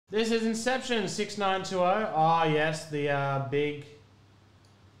This is Inception 6920. Ah, yes, the big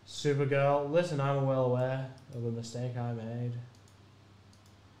Supergirl. Listen, I'm well aware of the mistake I made.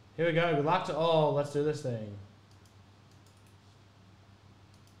 Here we go. Good luck to all. Let's do this thing.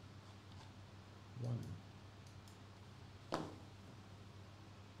 1,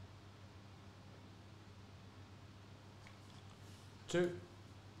 2,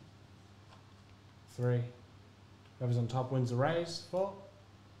 3. Whoever's on top wins the race. 4.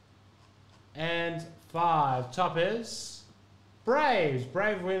 And 5. Top is Braves.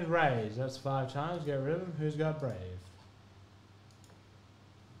 Brave wins raise. That's 5 times. Get rid of them. Who's got Brave?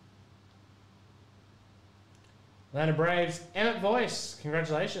 Atlanta Braves. Emmett Voice.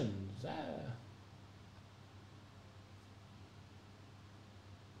 Congratulations.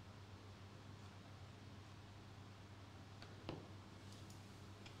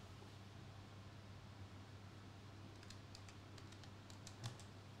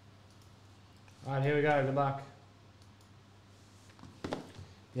 Alright, here we go. Good luck.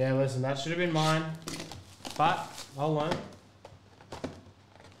 Yeah, listen, that should have been mine. But, I'll learn.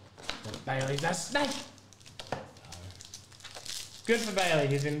 Bailey's that snake! Good for Bailey.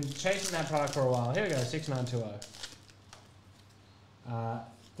 He's been chasing that product for a while. Here we go, 6920.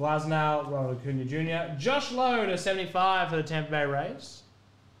 Glasnow, Ronald Acuna Jr. Josh Lowe to 75 for the Tampa Bay Rays.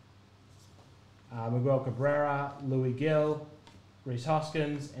 Miguel Cabrera, Louis Gill, Rhys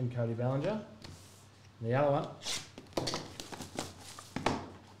Hoskins, and Cody Bellinger. And the other one.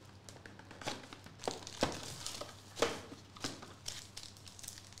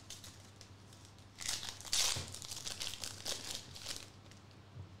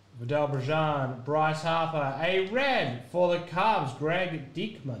 Vidal Braján, Bryce Harper, a red for the Cubs, Greg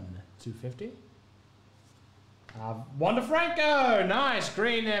Diekman, 250. Wander Franco, nice,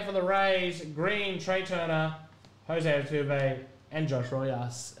 green there for the Rays, green, Trey Turner, Jose Altuve, and Josh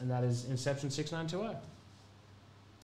Rojas, and that is Inception 6920.